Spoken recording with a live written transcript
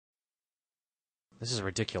This is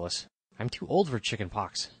ridiculous. I'm too old for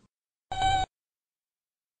chickenpox.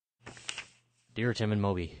 Dear Tim and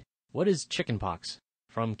Moby, what is chickenpox?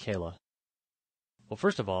 From Kayla. Well,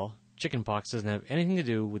 first of all, chickenpox doesn't have anything to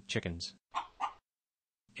do with chickens.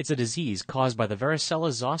 It's a disease caused by the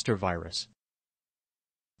varicella zoster virus.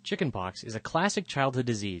 Chickenpox is a classic childhood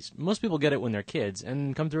disease. Most people get it when they're kids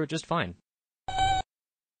and come through it just fine.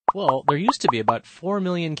 Well, there used to be about 4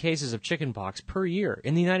 million cases of chickenpox per year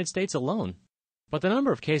in the United States alone. But the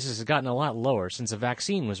number of cases has gotten a lot lower since a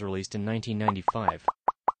vaccine was released in 1995.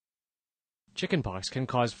 Chickenpox can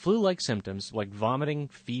cause flu-like symptoms like vomiting,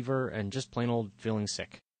 fever, and just plain old feeling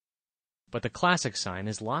sick. But the classic sign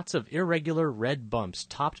is lots of irregular red bumps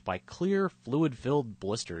topped by clear, fluid-filled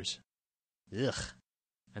blisters. Ugh.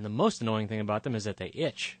 And the most annoying thing about them is that they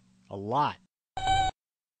itch. A lot.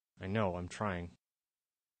 I know, I'm trying.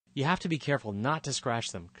 You have to be careful not to scratch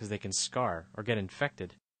them because they can scar or get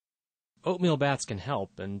infected. Oatmeal baths can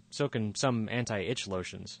help, and so can some anti-itch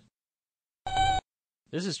lotions.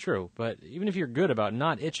 This is true, but even if you're good about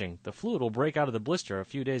not itching, the fluid will break out of the blister a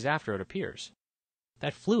few days after it appears.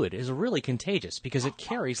 That fluid is really contagious because it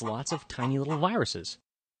carries lots of tiny little viruses.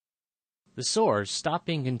 The sores stop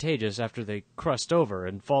being contagious after they crust over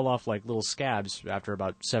and fall off like little scabs after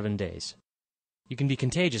about 7 days. You can be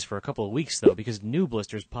contagious for a couple of weeks, though, because new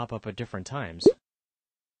blisters pop up at different times.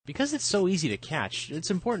 Because it's so easy to catch, it's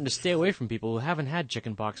important to stay away from people who haven't had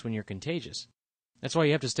chickenpox when you're contagious. That's why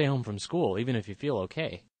you have to stay home from school, even if you feel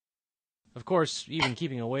okay. Of course, even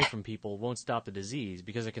keeping away from people won't stop the disease,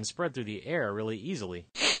 because it can spread through the air really easily.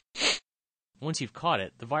 Once you've caught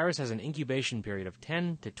it, the virus has an incubation period of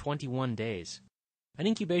 10 to 21 days. An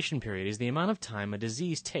incubation period is the amount of time a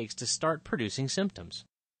disease takes to start producing symptoms.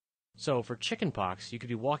 So, for chickenpox, you could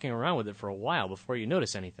be walking around with it for a while before you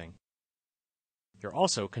notice anything. You're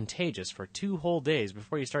also contagious for 2 whole days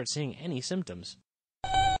before you start seeing any symptoms.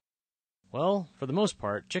 Well, for the most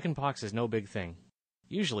part, chickenpox is no big thing.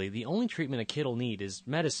 Usually, the only treatment a kid will need is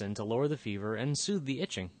medicine to lower the fever and soothe the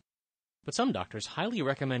itching. But some doctors highly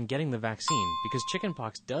recommend getting the vaccine because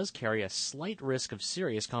chickenpox does carry a slight risk of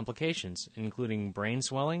serious complications, including brain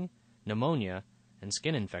swelling, pneumonia, and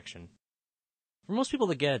skin infection. For most people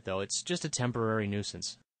that get it, though, it's just a temporary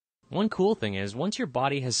nuisance. One cool thing is, once your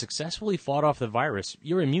body has successfully fought off the virus,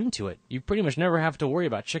 you're immune to it. You pretty much never have to worry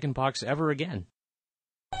about chickenpox ever again.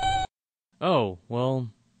 Oh, well,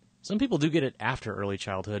 some people do get it after early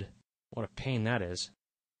childhood. What a pain that is.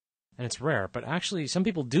 And it's rare, but actually some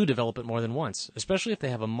people do develop it more than once, especially if they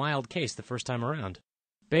have a mild case the first time around.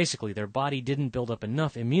 Basically, their body didn't build up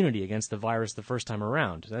enough immunity against the virus the first time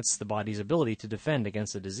around. That's the body's ability to defend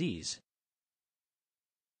against the disease.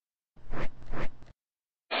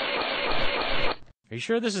 Are you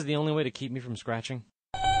sure this is the only way to keep me from scratching?